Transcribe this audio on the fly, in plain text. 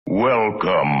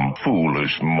Welcome,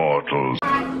 foolish mortals. The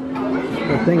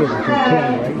thing is, it's 10,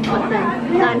 right? What thing?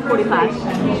 9:45.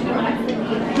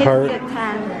 His Her- at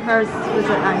 10. Hers was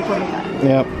at 9:45.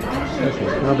 Yep. Okay,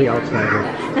 I'll be outside here.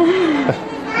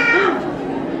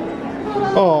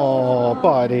 Oh,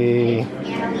 buddy.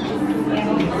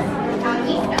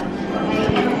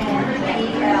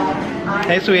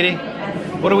 Hey, sweetie.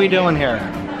 What are we doing here?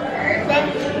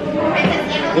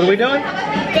 What are we doing?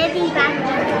 Bibbidi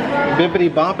Bobbidi. Bibbidi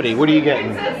Bobbidi. What are you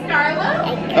getting?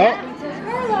 Garlow? Oh.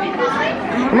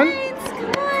 Come on.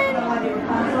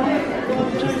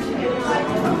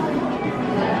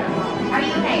 Are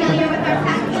you familiar with our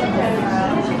package?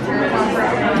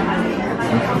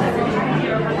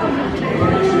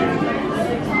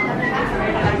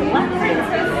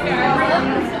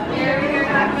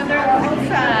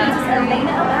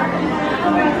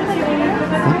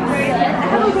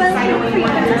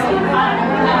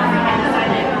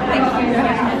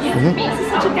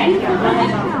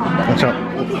 What's up?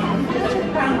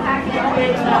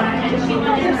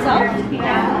 Yourself?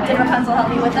 Did Rapunzel help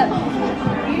you with it?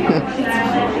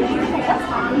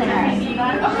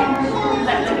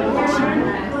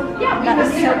 That is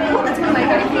so cool. That's one of my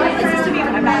very favorite places to be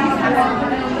when I'm back.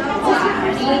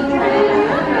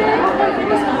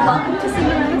 Welcome to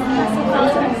Cinderella's Castle.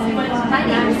 My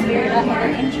name is Spirit. I'm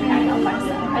an international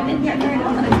person. I've been here at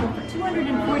elementary school for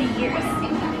 240 years.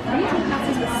 I take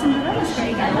classes with Cinderella's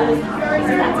fairy godmother. So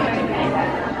that's it.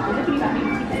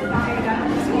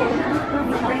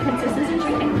 All princesses in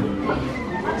training.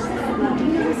 Do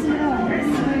you know Cinderella?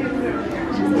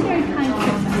 She's a very kind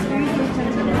princess, very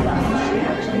contented as well. She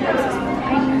actually has some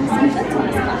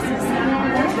gentleness classes.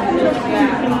 There's a little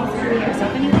training here, so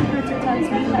if anyone hurts or tugs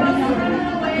me, let me know.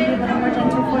 I can be a little more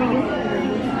gentle for you.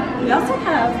 We also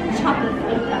have chocolate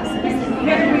food classes.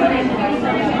 Very rewarding.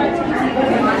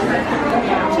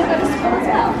 Should go to school as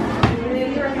well.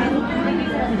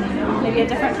 Maybe a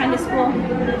different kind of school.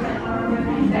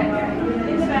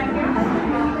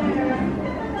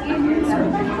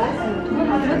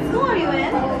 What school are you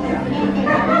in?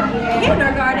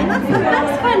 Kindergarten. That's the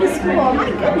best kind of school. My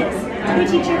goodness. Did we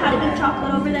teach you how to eat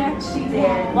chocolate over there?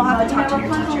 We'll have to talk to your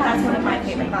teacher. That's one of my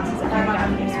favorite classes at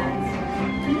kindergarten.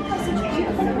 You have such a cute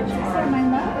little princess there, my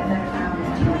love.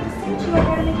 Do you want to say you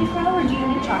ever to make you grow, or do you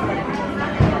need chocolate every day?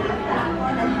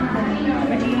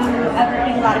 Or do you ever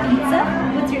eat a lot of pizza?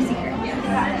 What's your secret?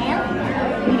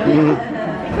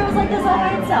 It grows like this all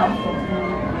by itself.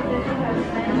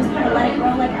 Just kind of let it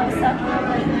grow like Elsa.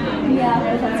 Yeah,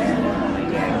 that's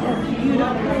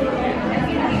beautiful.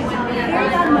 Fairy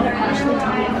godmother actually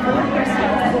taught me a full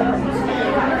hairstyle.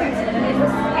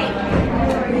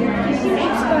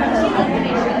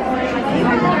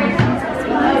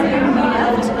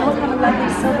 We'll have a lovely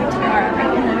silver tiara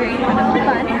right in the very front of the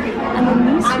bun, and then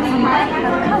these two on the back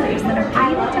have colors that are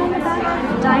painted on the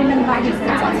back, diamond body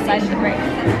that's on the side of the braid.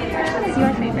 Which one is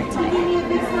your favorite today?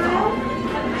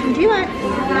 Do you want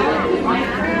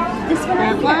this one?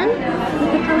 That one?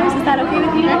 With the colors, is that okay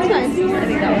with you? That's fine. There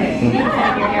we go. I'm gonna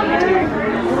kind of your hair right here.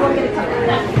 We'll get a couple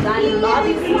diamond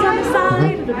bobby pins on the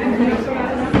side.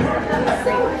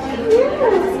 So cute.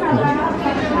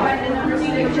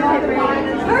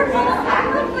 Purple. I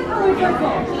love the color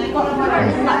purple. Well, of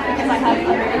course, not because I have a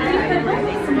very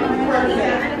deep purple.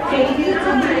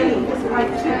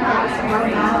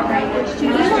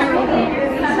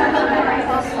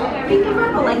 Pink and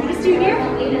purple, like these two here. Are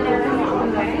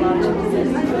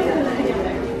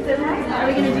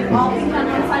we going to do all pink on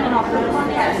one side and all purple on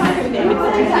the other side? Or are we going to mix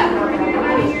it up?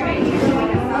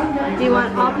 Do you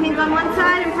want all pink on one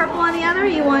side and purple on the other, or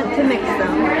you want to mix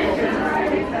them?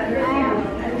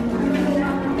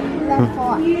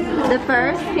 The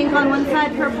first, pink on one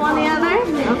side, purple on the other?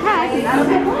 Okay.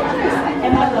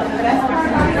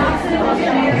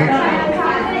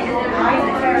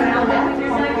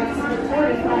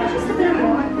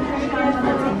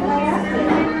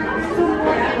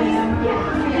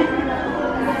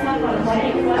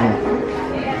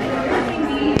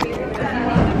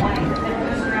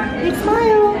 Big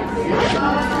smile.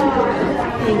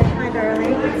 Hi,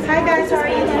 darling. Hi, guys. How are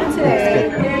you doing today?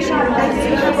 Who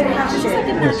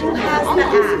has the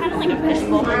app? Kind of like a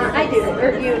fishbowl. I do, or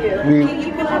you do. Can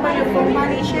you put up on your phone on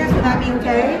these shares? Would that be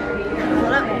okay?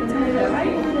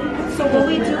 So what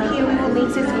we do here, we will link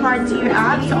this card to your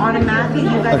app, so automatically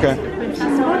you guys Okay. print this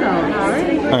photo.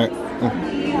 Alright? Alright.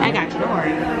 I got you, don't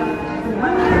worry.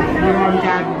 Your mom,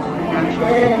 dad,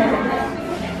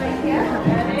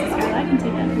 I can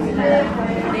take that for you.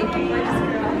 Thank you.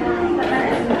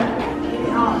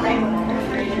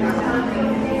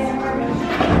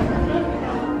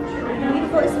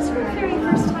 Beautiful. Is this your very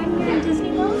first time here in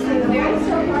Disney World? It's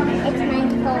going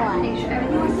to go on.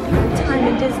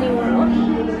 Disney World.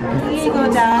 Here you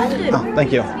go, Dad. Oh,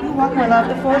 thank you. You walk, my love.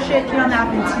 The full shake here on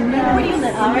up in 2 minutes. Where do you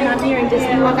live? I'm here in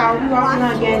Disney. Walk out. We walking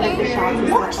again at the shops and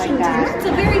stuff like that. That's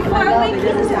a very far away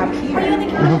kingdom. Are you in the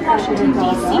kingdom of Washington, D.C.?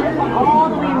 All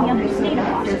the way in the other state of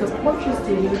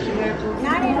Washington.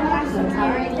 Not in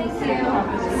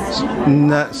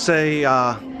Washington. Say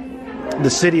the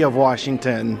city of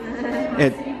Washington.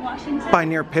 By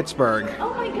near Pittsburgh.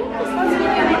 Oh my goodness, that's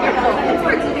really wonderful.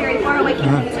 Pittsburgh's a very far away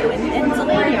kingdom too, in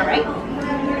Pennsylvania, right?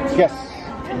 Yes.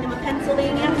 Kingdom of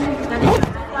Pennsylvania. Now, did you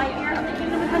fly here from the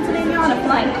Kingdom of Pennsylvania on a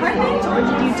flying carpet, or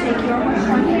did you take your horse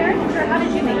here? Or how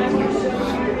did you make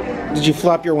it? Did you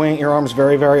flap your arms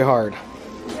very, very hard?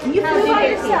 You flew by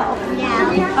yourself?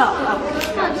 Yeah. Oh.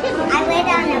 I went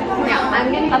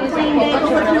on A plane bagel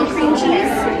with no cream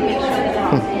cheese?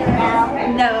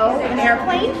 No. An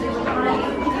airplane?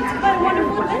 That's quite a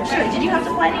wonderful adventure. Did you have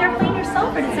to fly the airplane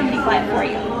yourself, or did somebody fly it for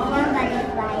you?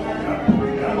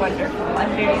 Wonderful. I'm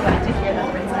very glad to hear that,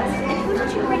 Princess. And who did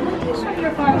you bring with you from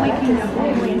your faraway kingdom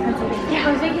all the way in Pennsylvania?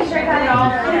 I was making sure I got it all.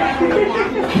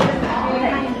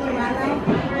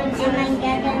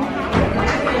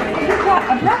 You brought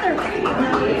a brother with you.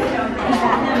 Is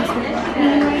that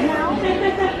right now?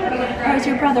 Or is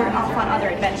your brother off on other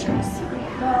adventures?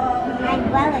 My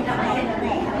brother's right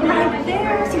there. Right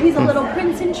there. So he's a little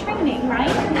prince in training,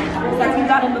 right? Like you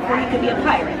got him before he could be a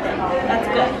pirate then. That's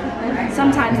good.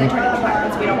 Sometimes they turn into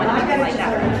pirates. We don't want anything like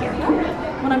that around here.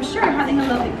 Well, I'm sure having a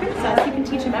lovely princess, you can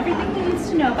teach him everything he needs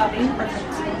to know about being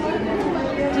perfect.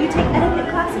 Do you take etiquette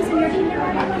classes in your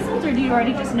kindergarten lessons, or do you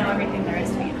already just know everything there is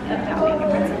to be about being a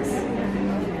princess?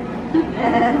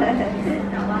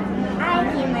 I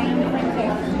can learn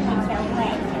princess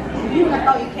away.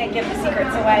 Oh, you can't give the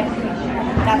secrets away.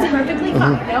 That's perfectly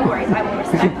fine. No worries. I will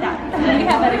respect that. We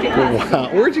have etiquette classes. Wow,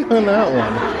 where'd you learn that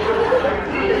one?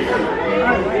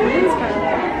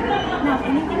 Now,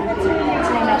 anything that's in here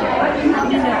today, Magic,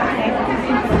 you know, okay?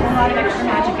 We put a lot of extra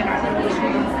magic in our little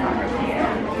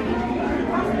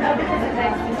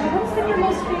What's been your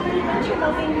most favorite adventure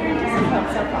about being here in Disney World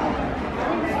so far?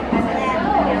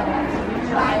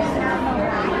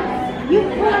 You've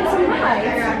been on some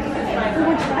rides.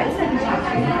 Which rides have you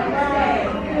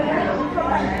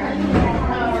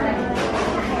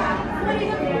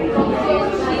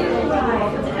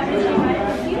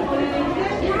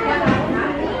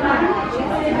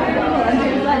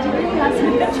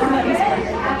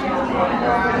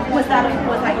Was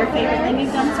that your favorite thing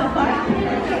you've done so far?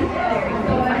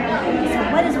 So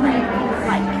what is one of your favorite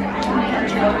like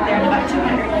adventure over there in about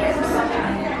 200 years?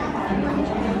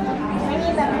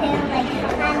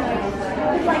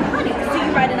 It's like honey. So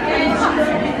you ride in a honey machine.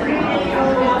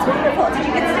 It's wonderful. Did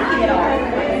you get sticky at all?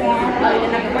 Yeah. Oh, you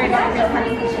didn't have to worry about a real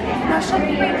honey machine. Now shall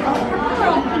we bring purple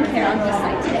or pink hair on this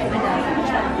side today?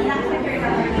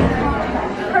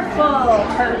 Purple.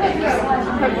 Perfect.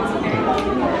 Purple's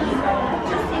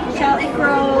shall it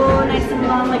grow nice and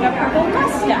long like a purple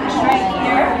mustache right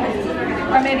here?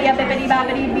 Or maybe a bibbidi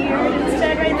bobbidi beard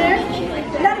instead right there?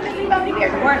 Not a bibbidi bobbidi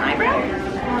beard. Or an eyebrow?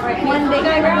 One big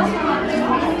eyebrow?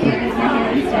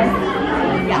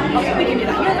 Yeah, okay, we can do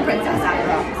that. You're the princess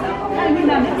after all, so I mean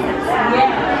that makes sense.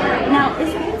 Yeah. Now, is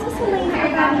Princess Elaine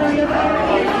your favorite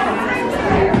princess?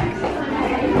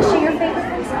 Is she your favorite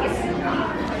princess?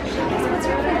 What's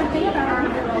your favorite thing about her?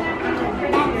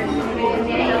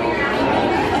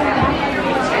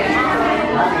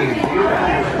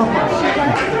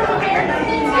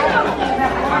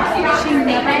 She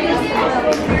never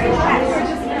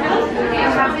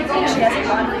she has a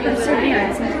lot of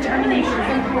perseverance and determination in her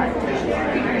heart.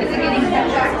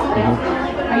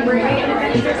 Are you ready to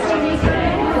adventure?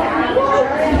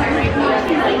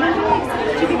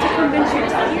 Did you get to convince your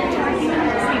teacher to take you to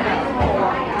see them?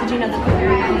 Did you know that the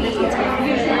very this will take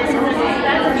you?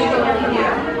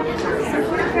 So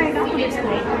we're carrying on this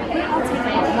way. I'll take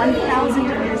about 1,000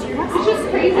 years plus.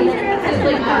 And then at the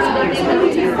end of 1,000 years,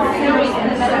 we'll do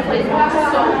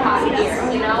so hot here,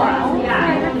 you know?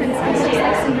 Our princess, just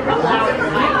like Cinderella.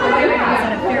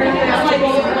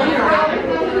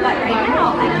 But right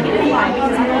now, I can't fly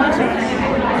because I'm watching.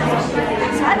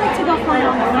 So I'd like to go fly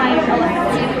on the flying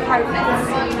elephants and carpets.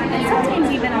 And sometimes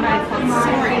even on iPhone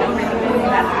soaring over the moon.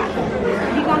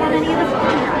 Have you gone on any of the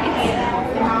flying rides?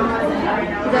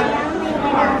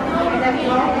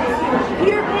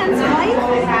 Peter Pan's flight?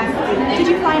 Did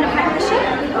you fly in a pirate ship?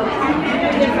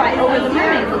 Did you fly over the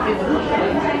mermaid lagoon?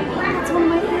 That's one of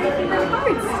my favorite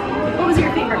parts. What was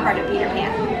your favorite part of Peter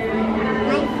Pan?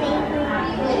 My favorite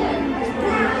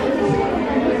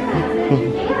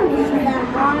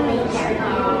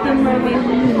The mermaid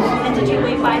lagoon. And did you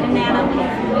wave bye to Nana?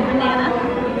 Nana?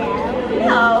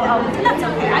 No. Oh, that's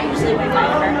okay. I usually wave bye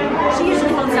to her. She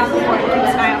usually down the floor and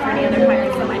keeps an eye out for any other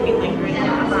pirates that might be lingering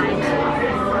behind.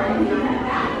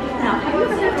 Now, have you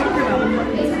ever heard of Tinkerbell before?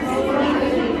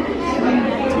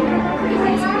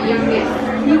 You did?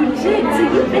 So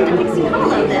you've been to Pixie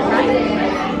Hollow then, right?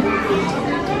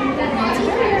 It's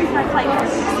very high flight for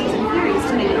pixies and fairies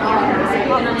to make it all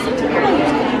well, so Tinkerbell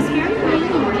usually leaves here in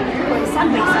the morning before the sun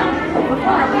wakes up, before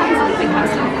our friends at the big house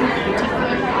don't have the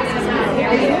Tinkerbell process in the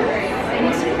area. And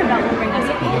Miss Tinkerbell will bring us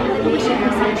all the wishing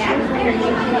reception.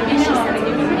 And she says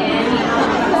we can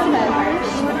some of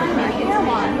our hair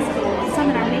wands, some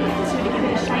in our makeup to give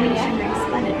it a shiny, shimmering,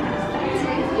 splendid kind of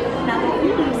effect. Now the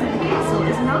leaves in the castle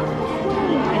is not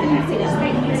plain kind of fancy that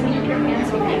straight using your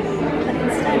hands with it, but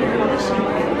instead of a wishing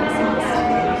for Christmas.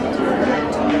 Do you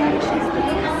like to wishes?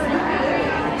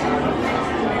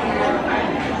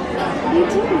 You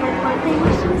do your birthday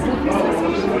wishes and Christmas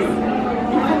wishes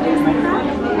and things like that.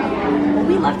 Well,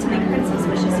 we love to make princess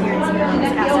wishes here in Sierra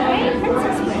Castle.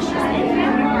 Princess wishes and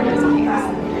your heart desires.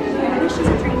 Wishes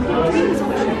are dream dreams of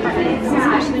wish your heart makes,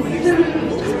 especially when you're sleeping.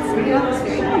 It's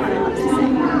very common, I love to say.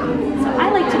 So I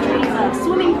like to dream of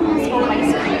swimming pools full of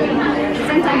ice cream.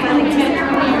 Sometimes I like to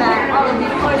dream that all of the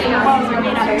floors and walls are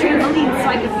made out of trampolines so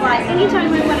I can fly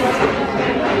anytime I wanted to.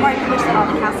 Or I could wish that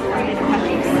all the castles were made of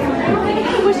cupcakes. What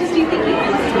kind of wishes do you think you would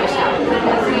like to wish out?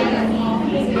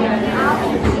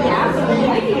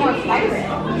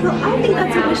 Well, I think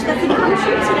that's a wish that could come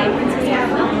true today, Princess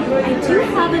Garlow. I do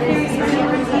have a very special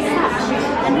princess sash,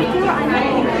 and before I met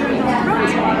the Imperial throne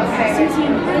today, Susie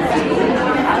and Chris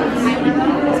out of the really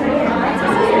beautiful princesses,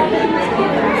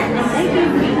 and they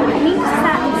gave me a pink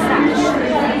satin sash.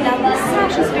 Now, this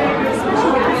sash is very, very special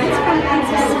because it's from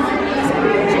Princess Cinderella's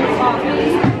original ball.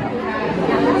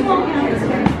 Now, that ball gown is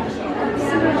very special.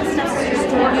 Cinderella stuffs is just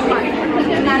torn apart.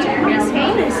 The magic promise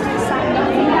is to decide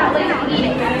nothing about later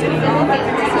eating and to fill the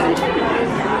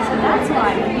so that's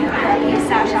why when you put a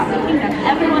sash out in the kingdom,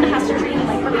 everyone has to treat it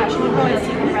like professional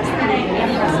royalty for the rest of the day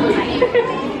and the rest of the night. You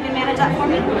can manage that for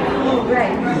me? Oh,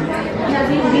 great.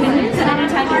 Meaning that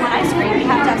anytime you want ice cream, you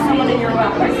have to have someone in your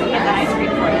royal person get that ice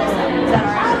cream for you. So is that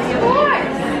alright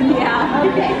with you? Yeah.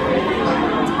 Okay.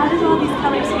 How does all these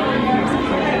colors feel in yours?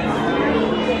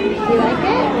 You like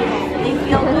it? They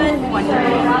feel good.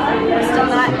 Wonderful. We're still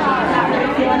not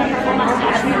really feeling a purple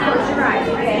mustache.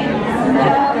 Okay.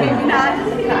 No, maybe not.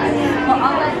 Well,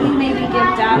 I'll let you maybe give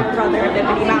Dad or brother a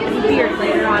Bibbidi Bobbidi beard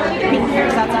later on with the pink hair.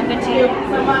 Does that sound good to you?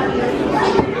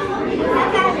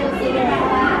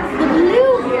 The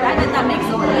blue beard, I think that makes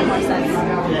a little bit more sense.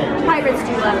 Pirates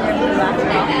do love their blue after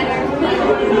all.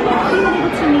 Are you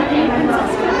able to meet any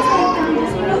princess?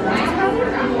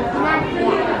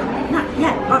 Not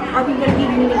yet. Are we going to be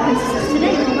meeting princesses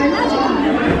today when we're in Magic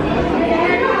Kingdom?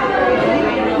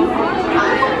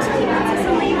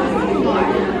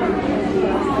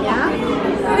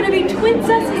 We're going to be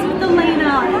twincesses with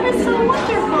Elena. That is so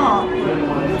wonderful.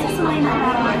 Princess Elena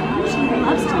usually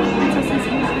loves to meet princesses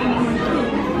in the family too.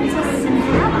 Princess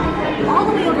Cinderella, all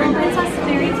the way over in Princess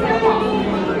Fairy Tale Hall.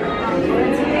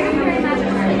 It's very, very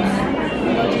magical place.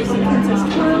 We'll do some princess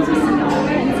twirls with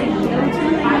Cinderella and say hello to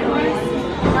Elena.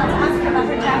 Let's ask her about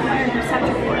her jaguar and her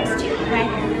scepter for us too, right?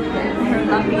 And her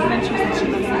lovely adventures that she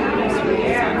looks like in her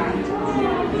stories.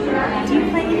 Do you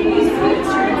play any musical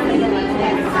instruments?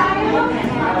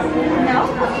 No?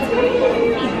 That's very good.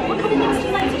 What kind of things do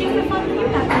you like to do for fun when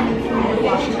you're back in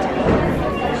Washington?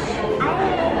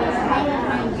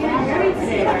 Very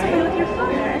good. That's play with your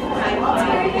father. That's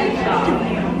very good.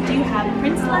 Do you have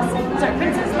prince lessons or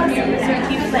princess lessons, or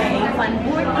do you play fun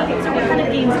board games, or what kind of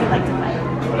games do you like to play?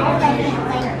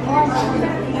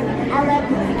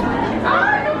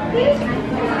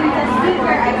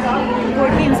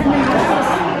 Board games and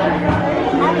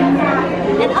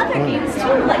and other games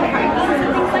too, like card games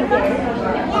and things like that.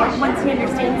 Once he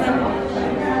understands them.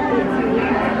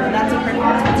 That's a perfect.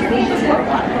 What's your favorite board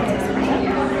game?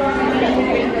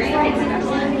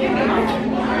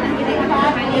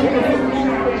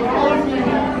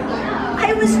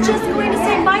 I was just going to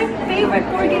say my favorite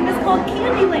board game is called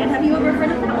Candyland. Have you ever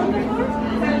heard of that one before?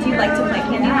 Do you like to play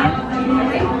Candyland?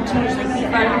 Okay. Do you usually meet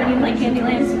brother when you play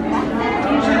Candyland? Do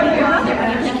you usually meet your brother when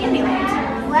you play Candyland?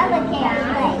 Well, I can't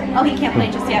play. Oh, he can't play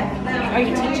just yet. Are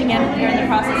you teaching him? You're in the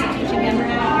process of teaching him?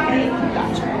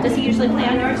 Gotcha. Does he usually play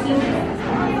on your team?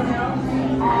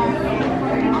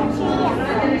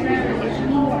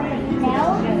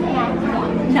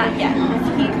 Not yet.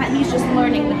 He's just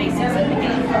learning the basics of the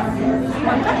game.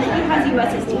 Well, I'm glad that he has you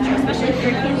as his teacher, especially if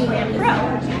you're a Candyland pro.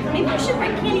 Maybe you should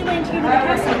bring Candyland here to the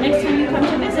castle. Next time you come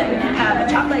to visit, we can have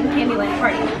a chocolate Candyland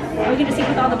party. We can just eat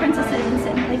with all the princesses and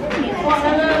sit and play Candyland.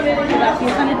 Will that be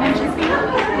a fun adventure for you?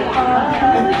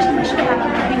 We should have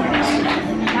a party.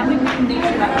 That way we can do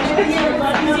that.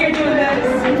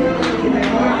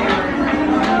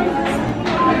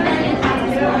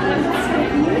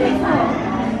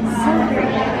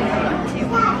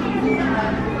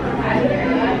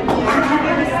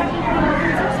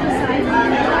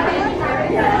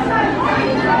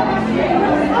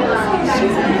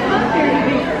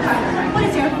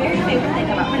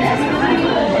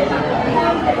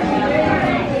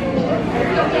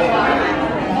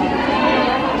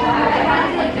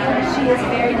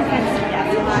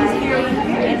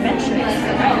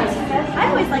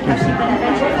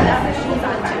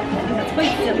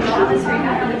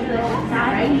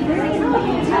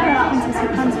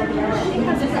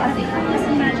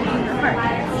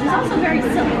 also very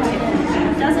silly too.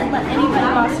 She doesn't let anybody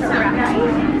boss her around.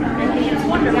 And it's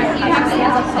wonderful how she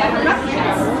stands up to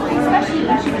directions, especially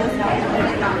when she goes down.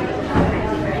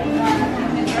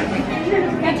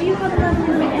 Now, do you have a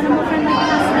lovely animal friend like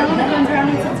Garlow that runs around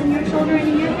and sits in your shoulder and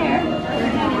in your hair? No.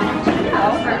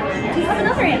 Do you have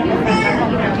another animal friend that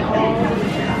runs around your shoulder?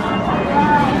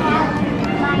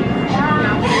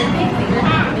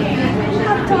 You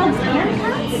have dogs and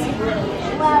cats?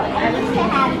 Well, I used to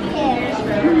have kids.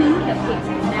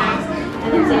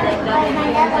 But my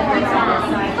other one's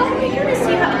Oh my goodness,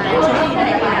 you have a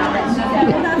veggie now.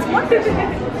 Well, that's wonderful.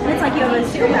 And it's like you have a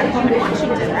studio back home in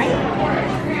Washington, right?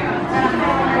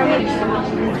 Or maybe you want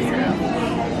to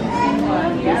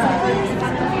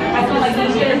I feel like you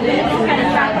should kind of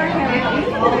wrap our hair with a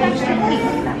little bit of extra heat.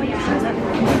 That way it shows up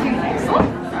very nice. Oh,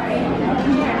 sorry.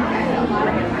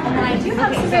 And then I do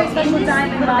have some very special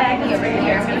diamond baggies over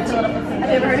here. Have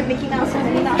you ever heard of Mickey Mouse and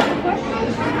Minnie Mouse before?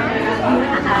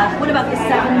 What about the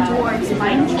Seven Dwarfs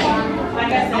Mine Train?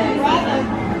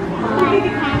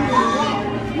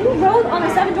 You rode on the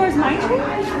Seven Dwarfs Mine Train?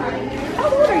 How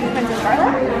old are you, Princess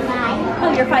Garlow? 9.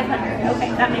 Oh, you're 500.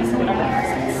 Okay, that makes a little bit more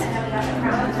sense.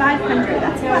 500.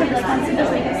 That's a lot of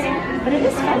responsibility. But it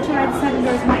is fun to ride the Seven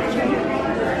Dwarfs Mine Train.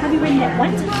 Have you ridden it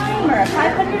one time, or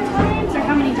 500 times, or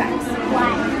how many times?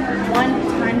 One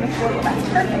time before. Well, that's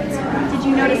perfect. Did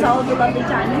you notice all of the lovely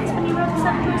diamonds when you rode the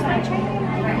Seven Dwarfs Mine Train?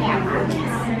 Yes.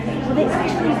 Well, they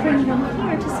actually bring them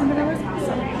here to Cinderella's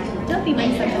castle. Dopey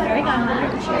brings them to Fairy Godmother,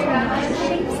 and she'll tell you the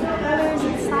shapes and colors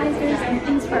and sizes and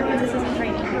things for our princesses in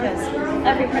training, because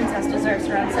every princess deserves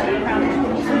her own set of crowns.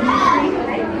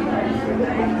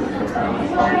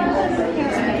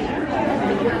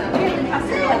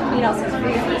 Queen Elsa's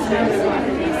very first rose,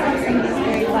 and these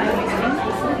very fine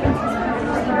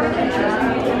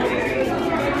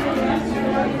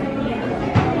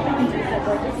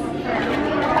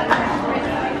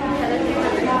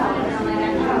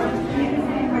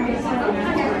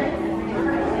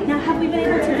Now, have we been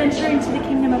able to venture into the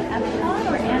kingdom of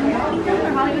Epcot or Animal Kingdom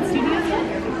or Hollywood Studios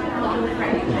yet?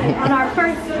 On our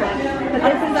first trip. But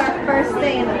this is our first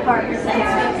day in the park.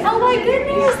 Oh my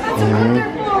goodness, that's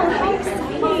wonderful! How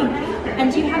exciting! And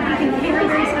do you have anything very,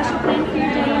 very special planned for your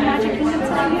day in Magic Kingdom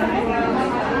today?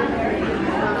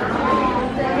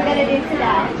 We're going to do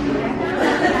today.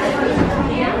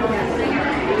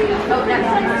 Oh, that's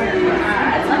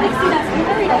let me see that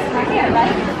scenery that's in our hair,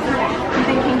 right? You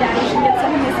think King Daddy should get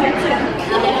some of this here too?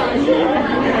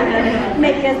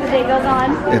 Maybe as the day goes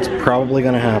on. It's probably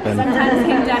going to happen. Sometimes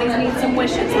King Daddies need some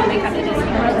wishes when they come to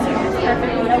Disney World, so it's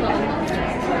perfectly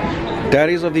okay.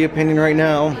 Daddy's of the opinion right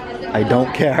now, I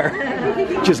don't care.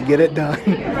 Just get it done.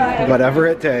 Right. Whatever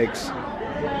it takes. Now,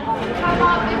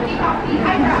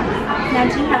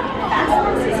 do you have fast?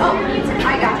 Oh,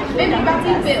 I got it.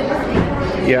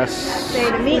 Yes. Say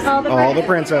to meet all the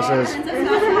princesses.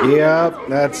 Yep,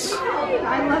 that's...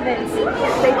 I love it.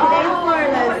 Say today's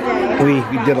Florida's day.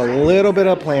 We did a little bit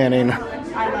of planning.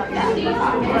 I love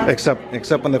that.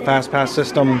 Except when the fast pass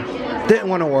system didn't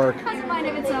want to work. Has a mind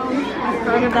of its own. I've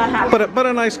heard of that happen. But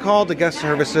a nice call to guest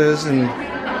services, and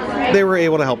they were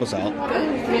able to help us out.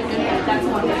 That's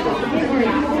wonderful.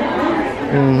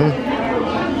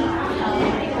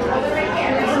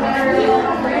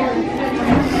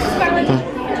 Scarlett, did you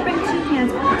bring 2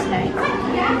 hands with you today? Or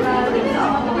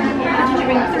did you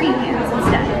bring 3 hands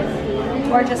instead?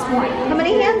 Or just 1? How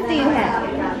many hands do you have?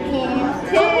 2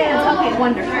 hands. Okay,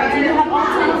 wonderful. Do you have all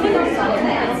 10 fingers on your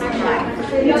hands?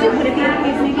 You do. Would it be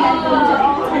okay if maybe I painted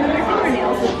all 10 of your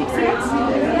fingernails with experience?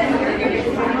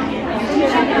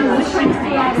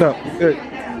 No. Good.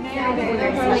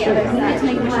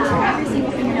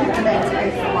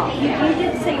 You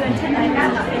did say you intend 9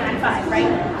 not 55,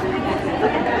 right?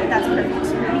 Okay, that's perfect. You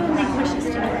can make wishes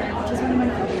today, which is one of my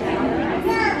favorite.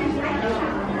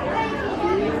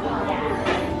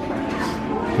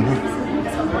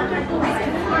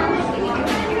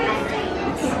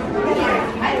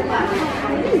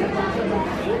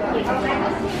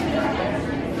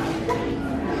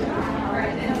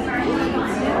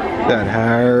 That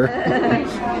hair.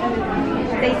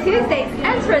 Tuesday's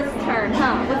Ezra's turn,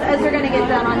 huh? What's Ezra gonna get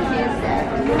done on Tuesday?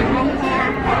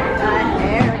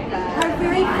 Our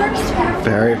very first hair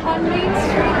Very. on Main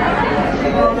Street.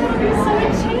 So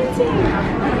enchanting.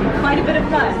 Quite a bit of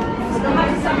fun. Still have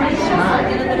some nice shows,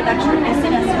 a little bit of extra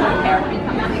messiness in our hair when you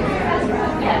come out here.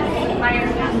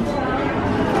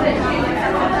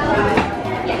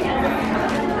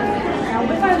 Now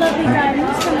with our lovely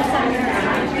diamonds from the center,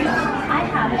 I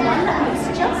have one that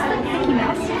looks just like Mickey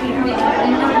Mouse.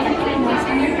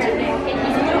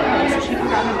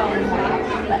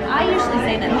 But I usually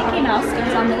say that Mickey Mouse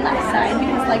goes on the left side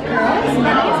because like girls, and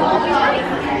he's always right.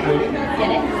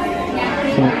 Get it?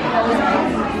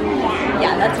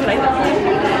 Yeah, that's what I thought.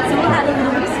 So we'll add a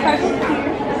little bit of sparkle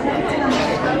here.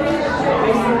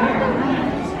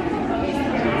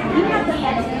 You have the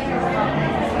head.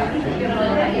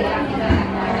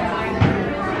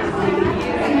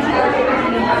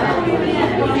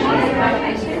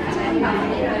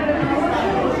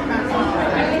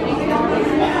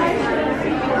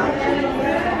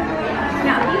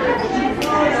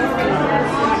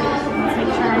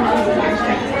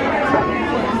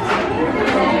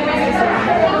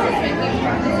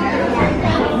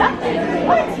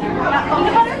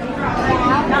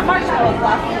 Not marshmallow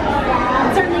fluff.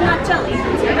 Certainly not jelly.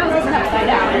 Your nose isn't upside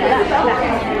down. You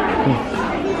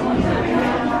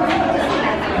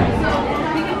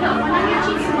can put one on your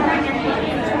cheeks and one on your hand.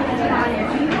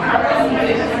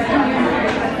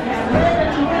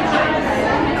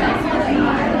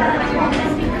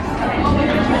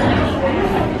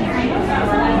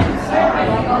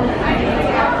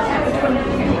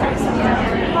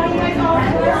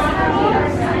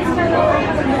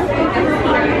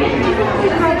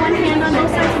 One hand on both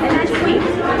sides of the magic wheel.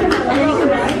 And then you can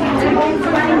put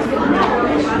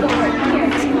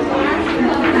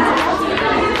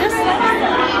just like that.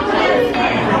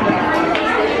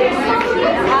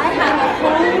 I have a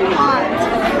whole lot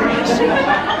of decoration.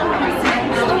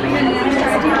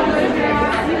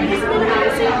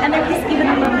 And there is even a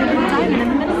lovely little diamond in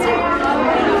the middle too.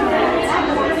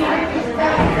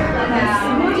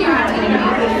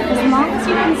 As long as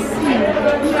you can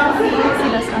see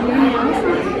this on your nails,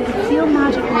 feel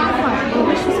magically apart. Your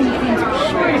wishes and dreams are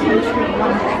sure to come true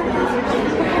one day.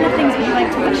 What kind of things would you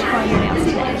like to wish for on your nails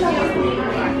today?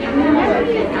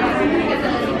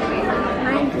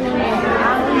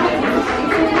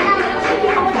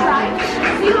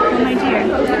 Oh my dear,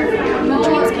 your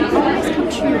dreams can always come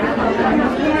true when you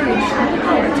have courage and the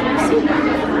power to pursue them.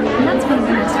 And that's one of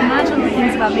the most magical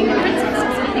things about being a princess,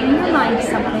 is putting your mind to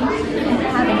something and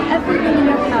having everything in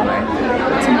your power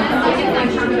to make it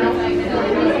happen.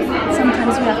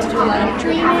 Sometimes you have to do a lot of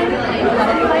dreaming, a lot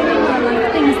of fighting, or a lot of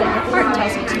things that your heart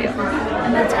tells you to do.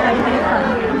 And that's quite a bit of fun.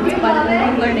 It's quite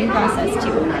a learning process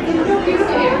too.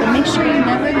 But make sure you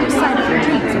never lose sight of your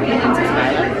dreams, okay, Princess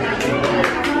Garlow?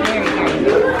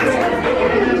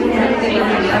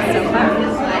 So far.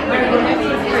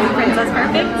 Princess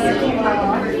Perfect.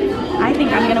 I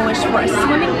think I'm gonna wish for a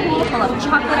swimming pool full of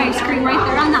chocolate ice cream right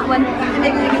there on that one, and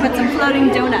maybe we can put some floating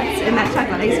donuts in that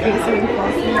chocolate ice cream swimming pool.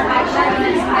 Do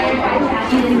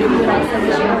you think you would also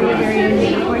wish for your very own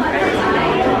unicorn?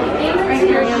 Or your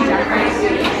very own jackpot?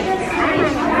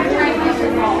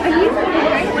 Are you?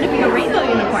 What if you're a rainbow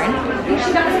unicorn?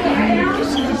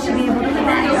 Should she be able to live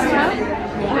in this town?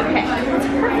 Okay, that's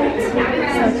perfect.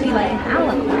 So to be like an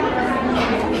alicorn.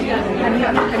 Have you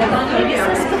ever heard of a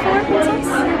Pegasus before, Princess?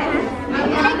 A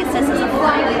Pegasus is a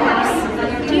flying horse.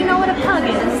 Do you know what a pug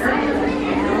is? A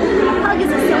pug is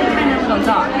a silly kind of little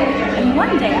dog. And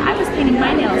one day I was painting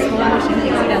my nails for wishing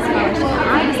Pixie Dust Scholarship.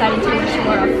 I decided to wish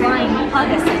for a flying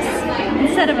Pegasus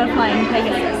instead of a flying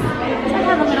Pegasus. So I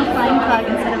have a little flying pug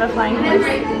instead of a flying horse.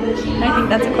 And I think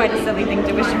that's quite a silly thing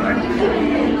to wish for. What do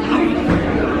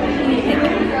you think?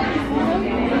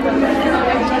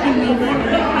 Maybe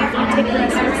if you take the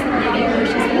rest of this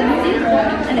wishes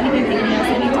and if you can think of nails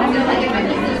anytime you like,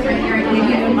 maybe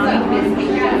you and mommy can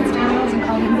paint your dad's nails and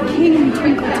call him King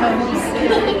Twinkle Toes.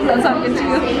 That sounds good to you?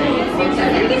 We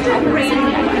can do a rain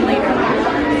reaction later.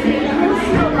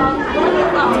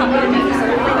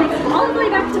 All the way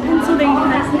back to Pennsylvania.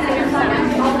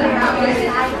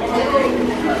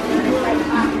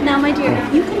 Now, my dear,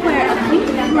 you can wear a pink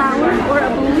flower or a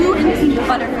blue and pink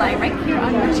butterfly right here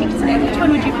on your cheek today. Which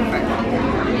one would you prefer?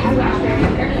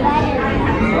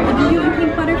 The blue and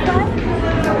pink butterfly?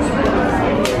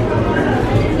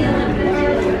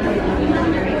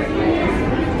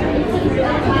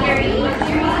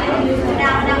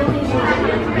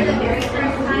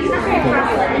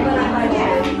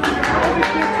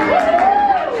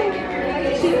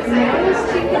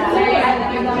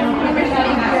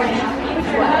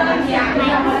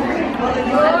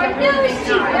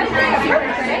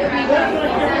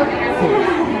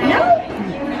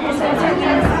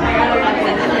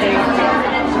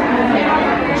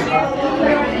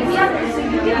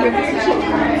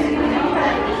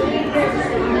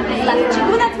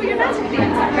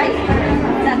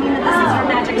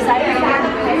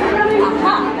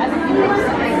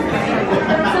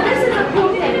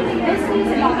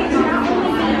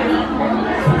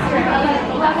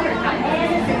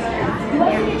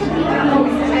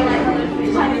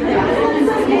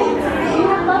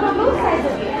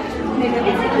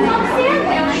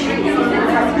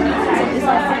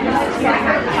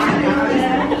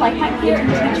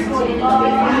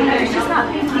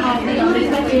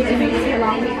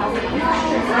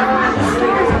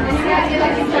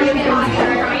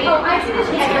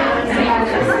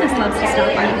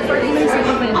 colors that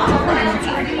open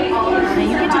inside. Now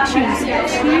you get to choose 2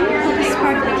 of the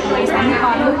sparkly colors on the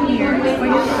bottom here for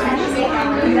your friends,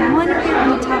 and 1 here on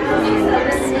the top for your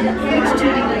lips. Which 2 do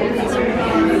you like these are?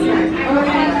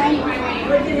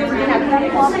 We have the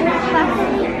purple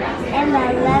and the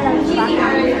yellow.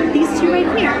 These 2 right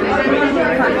here.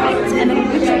 Perfect. And then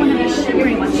which one of the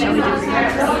shimmery ones shall we do first?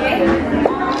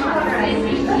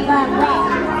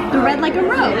 The red like a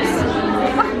rose.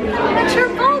 Oh, that's your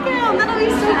ball gown. That'll be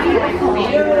so beautiful. All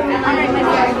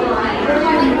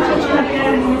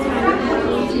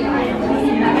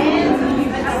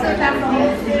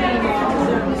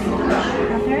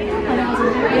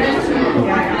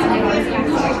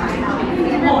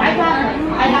right,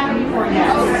 my I got her before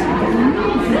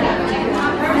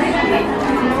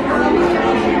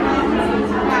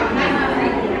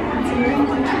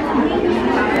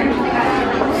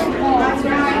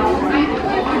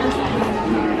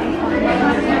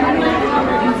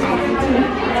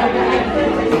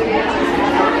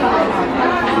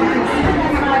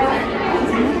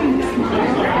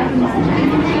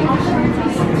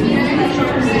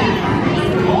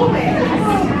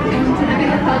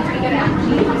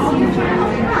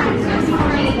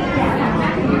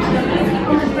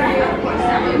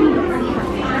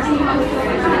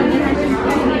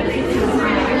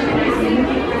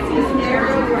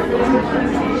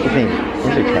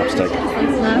Where's your chapstick?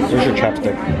 Where's your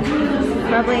chapstick?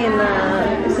 Probably in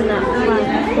the, it's in that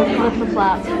front, the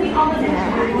flap. Yeah.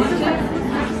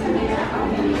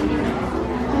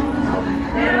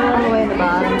 All the way at the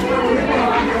bottom.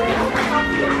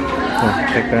 Oh,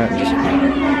 take that and just...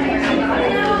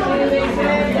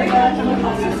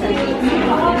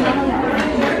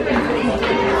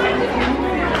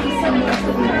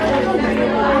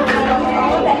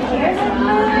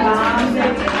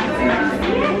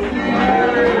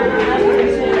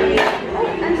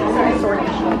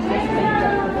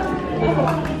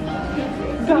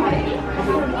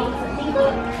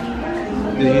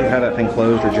 Did you have that thing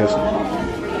closed or just...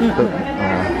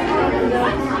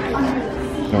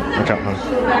 No, watch out,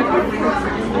 hon.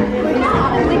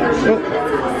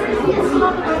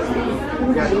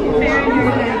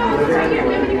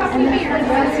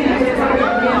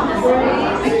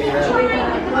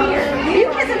 You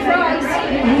kiss and frogs.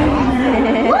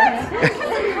 What?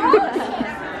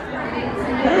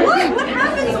 What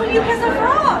happens when you kiss a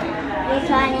frog? You're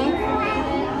trying.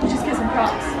 Just kissing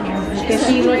frogs.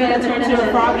 She was going to turn into a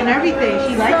frog and everything.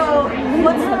 She likes So,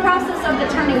 what's the process of the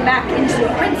turning back into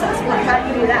a princess? How do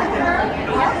you do that?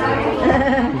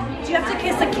 Do you have to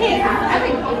kiss a king?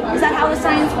 Is that how the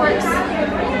science works?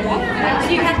 So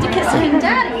you have to kiss King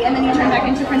Daddy and then you turn back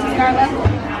into Princess Garlow?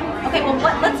 Okay, well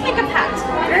let's make a pact.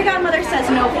 Fairy Godmother says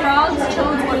no frogs,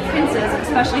 toads, or princes,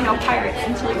 especially no pirates,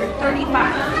 until you're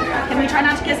 35. Can we try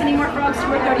not to kiss any more frogs till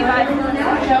we're 35? Is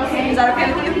that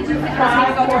okay with you? Let's need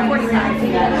to go to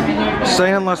 45.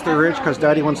 Say unless they're rich because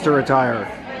Daddy wants to retire.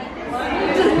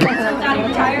 Until Daddy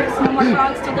retires? No more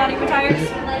frogs till Daddy retires?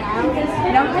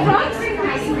 No more frogs?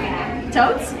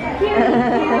 Toads?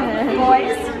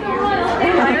 Boys?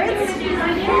 Pirates?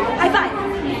 High five!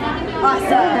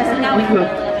 Awesome! So now we can...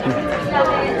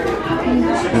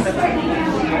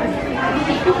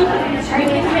 You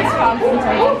can kiss frogs until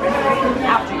you're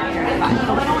after you're 35.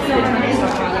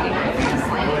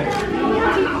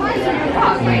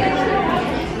 Frog, right?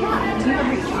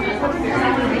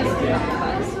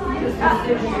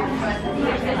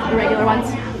 The regular ones.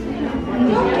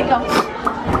 Okay, go.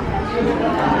 You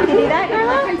can do that,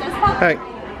 Garlow? Hey,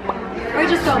 Or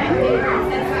just go.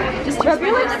 Just Rub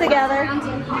your lips together.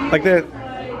 like this.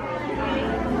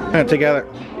 Together.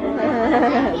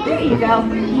 There you go.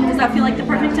 Does that feel like the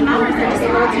perfect amount, or is that just a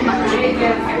little too much?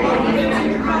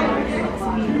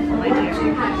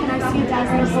 Can I see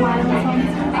Dazzler's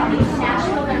smile?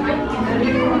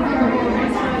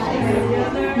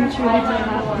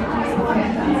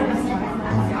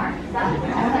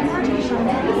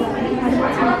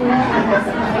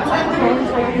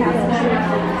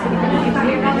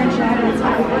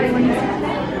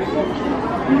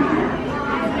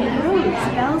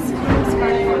 Spells close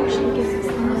by function gives us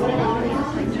the most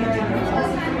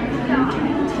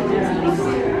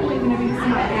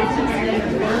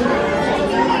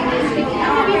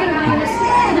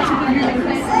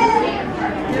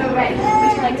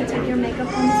Would you like to take your makeup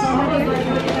on this already?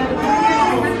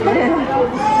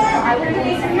 I will put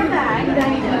these in your bag.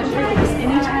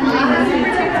 Anytime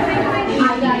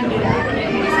you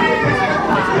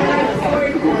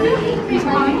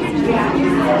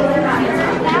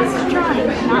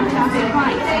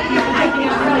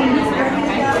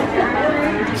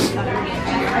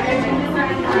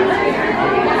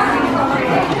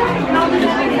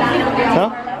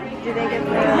Do they get the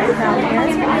crown here?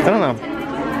 I don't know.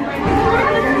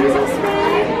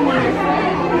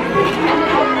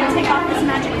 Take off this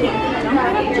magic cape. Don't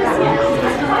put it just yet.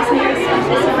 This very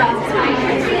special surprise.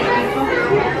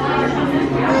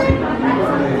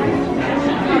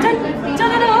 Dun, dun,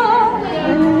 dun, dun.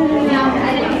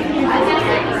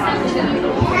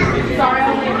 Sorry, I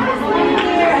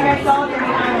got salt in the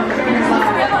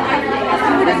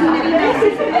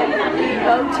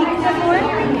Boutique before?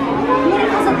 It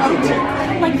has a boutique,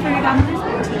 like for your grandmother's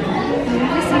boutique.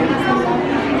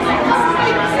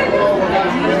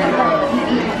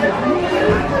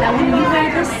 Now when you wear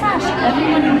this sash,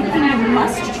 everyone in the kingdom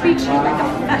must treat you like a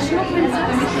professional princess,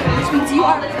 which means you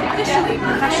are officially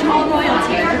professional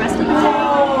royalty for the rest of the day.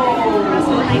 The rest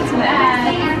of the night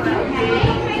tonight.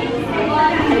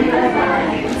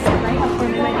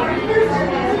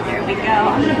 There we go.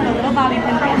 I'm going to put a little bobby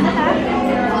pin right in the back.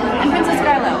 And Princess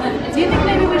Garlow, do you think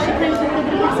maybe we should play with a little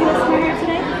bit of Pixie Dust in your hair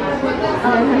today?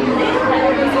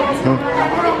 Or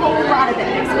a whole lot of it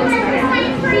mixed in here?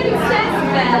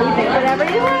 Whatever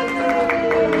you want.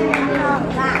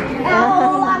 A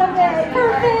whole lot of it.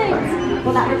 Perfect.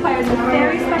 Well, that requires a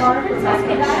very special princess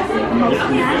wish. The most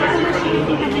magical wish you can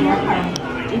think of in your heart.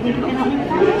 Do you think you can help me with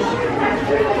that wish?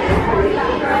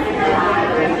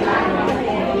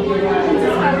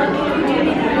 Princess Garlow, do you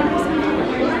need a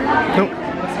Nope.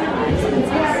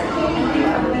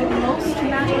 most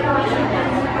magical wish?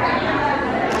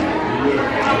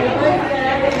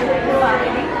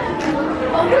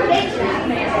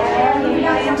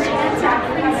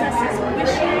 Princesses'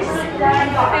 wishes,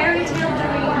 fairy tale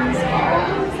dreams,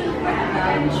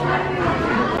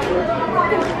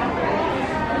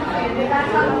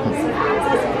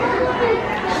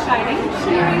 shining,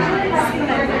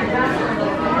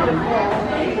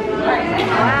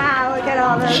 Wow, look at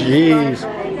all those. Jeez.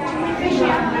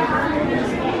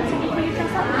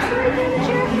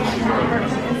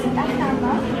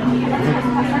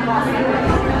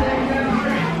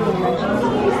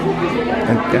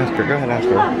 And ask her. Go ahead, ask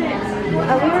her.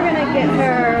 We were gonna get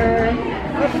her.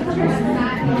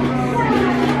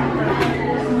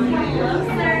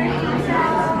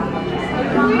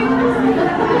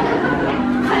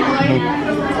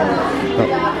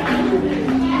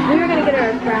 We were gonna get her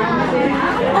a crown too.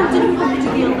 Oh, did we want to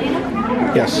be Elena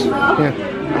crown? Yes. Yeah.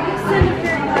 Send a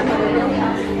fairy godmother.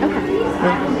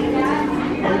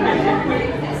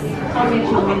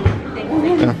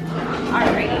 Yeah.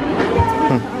 Alrighty.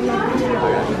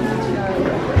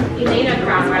 Elena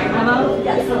crown, right, Mama?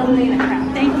 Yes, the Elena crown.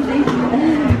 Thank you, thank you.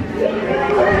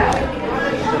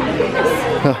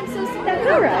 I'm so sorry. That's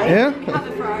all right. Yeah. Have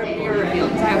it for our reveal,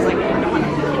 because I was like, I don't want to.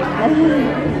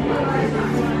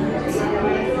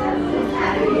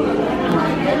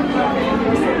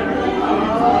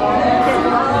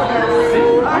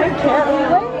 I can't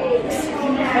wait.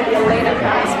 For the Elena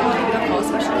crown is beautiful,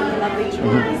 especially the lovely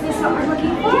jewelry. Is this what we're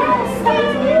looking for? Yes,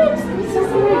 that's it. This is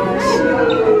so much.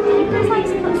 It's like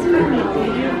supposed to be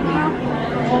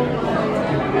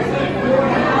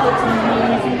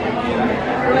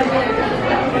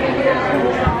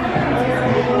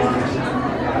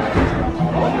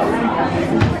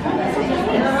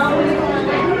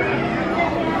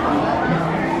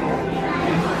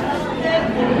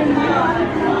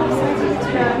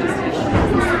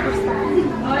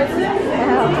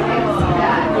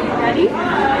Ready?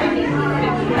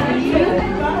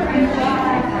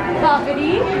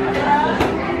 Bobbidi.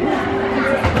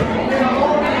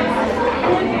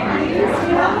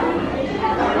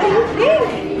 What do you think?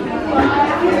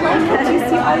 Do you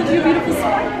see all of your beautiful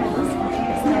sparkles?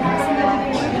 Isn't that absolutely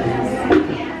gorgeous?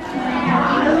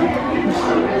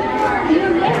 Your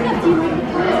makeup, do you like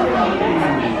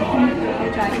the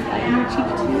dragonfly on your cheek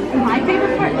too? My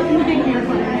favorite part, look in the big mirror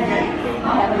corner.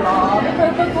 All the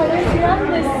purple colors here on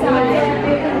this side,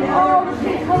 and all the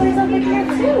pink colors over here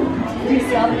too. Do you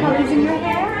see all the colors in your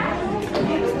hair?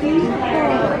 It's beautiful.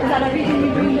 Is that everything you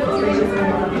bring to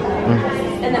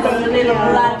And then a little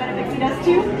lot of pixie dust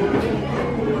too.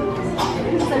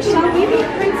 So shall we be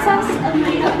Princess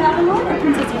Elena of Babylon or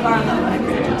Princess Garlow? What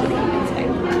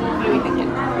do we thinking?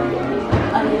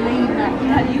 Elena.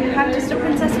 Have you practiced a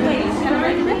princess way? Kind of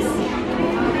like this?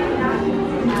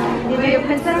 You do your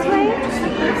princess way?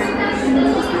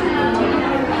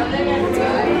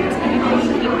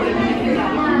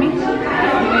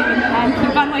 And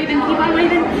keep on waving, keep on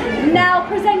waving. Now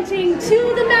presenting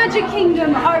to the Magic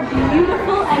Kingdom our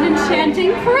beautiful and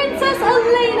enchanting Princess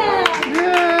Elena.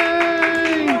 Yay!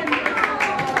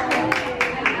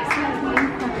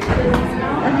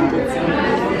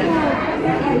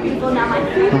 Beautiful. Now my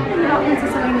favorite thing about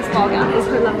Princess Elena's ball gown is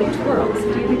her lovely twirls. Do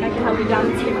you think I can help you down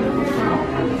and see?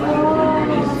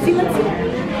 See,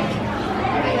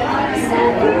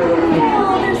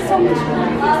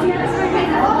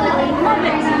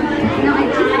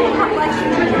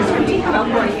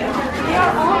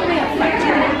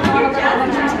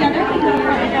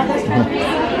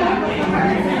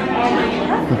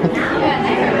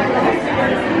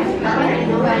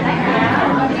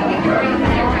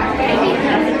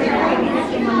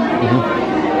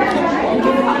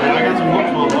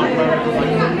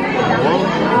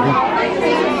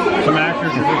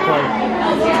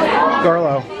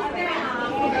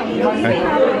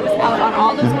 was out on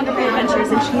all those wonderful adventures,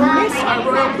 and she missed our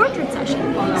royal portrait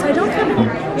session. So I don't have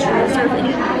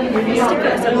any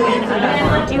stickers of Queen.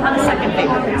 Do you have a second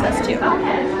favorite princess too?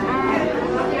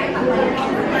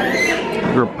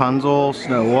 Rapunzel,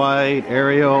 Snow White,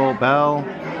 Ariel, Belle.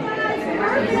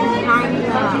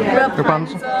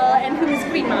 Rapunzel. And who's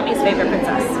Queen Mommy's favorite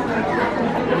princess?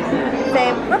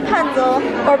 Say Rapunzel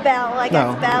or Belle. I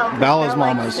guess Belle. Belle is likes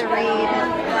Mama's. to read.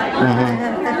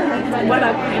 What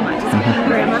about Grandma? Does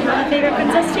Grandma have a favorite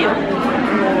princess too? I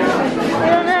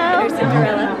don't know. Or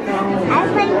Cinderella? I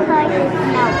think like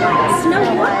Snow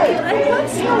White. I love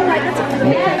Snow White. That's a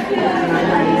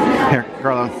great. Here,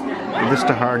 Garlow. Give this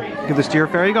to her. Give this to your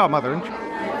fairy godmother.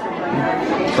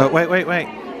 Oh, wait.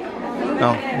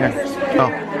 Oh, here. Oh.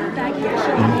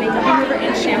 Makeup remover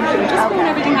and shampoo. Just when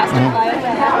everything has to fly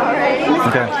away.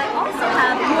 Okay. I also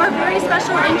have your very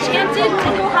special enchanted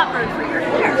tickle hopper for your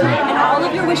hair. And all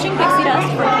of your wishing pixie dust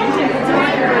for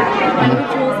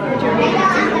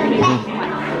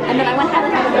and then I went ahead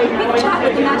and had a very quick chat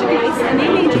with the magic mice, and they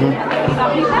made you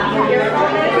about me back for your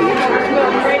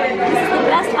This is the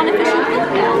best unofficial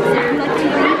gift bell. So if you like to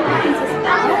bring Princess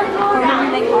Belle or when you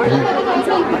make art,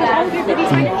 so you can get all of your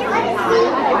goodies right here.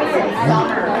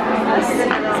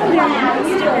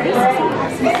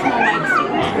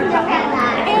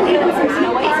 And even some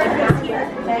Snow White stickers here.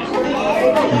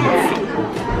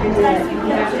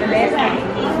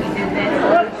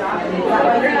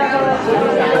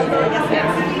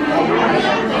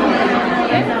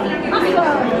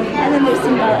 And then there's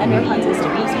some Bella and Rapunzel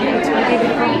stickers here too. Okay,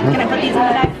 beautiful. Can I put these in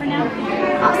the bag for now?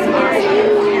 Awesome.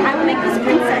 And I will make this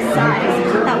princess size.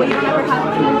 That way you don't ever have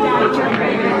to move down to your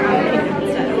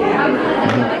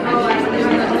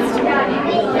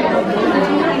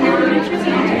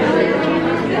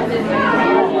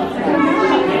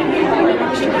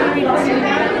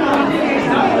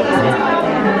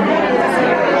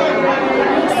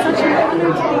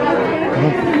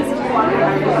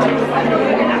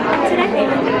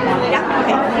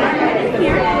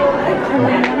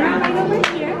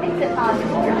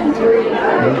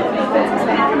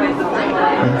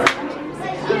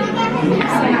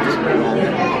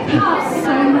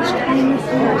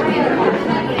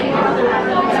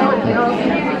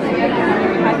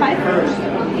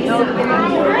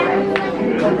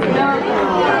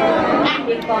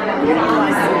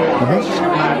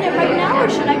right now, or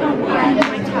should I go in my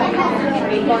tower?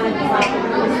 In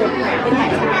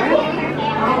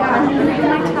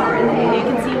my tower, and then you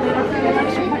can see a little bit of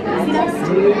extra part. See that?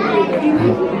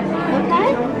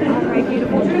 Okay? Alright,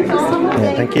 beautiful. Thank you so much.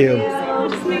 Yeah, thank you.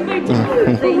 Just make my day.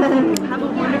 Have a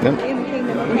wonderful day in the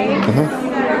kingdom, okay?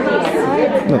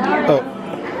 Oh.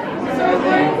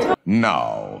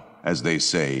 Now, as they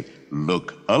say,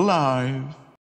 look alive.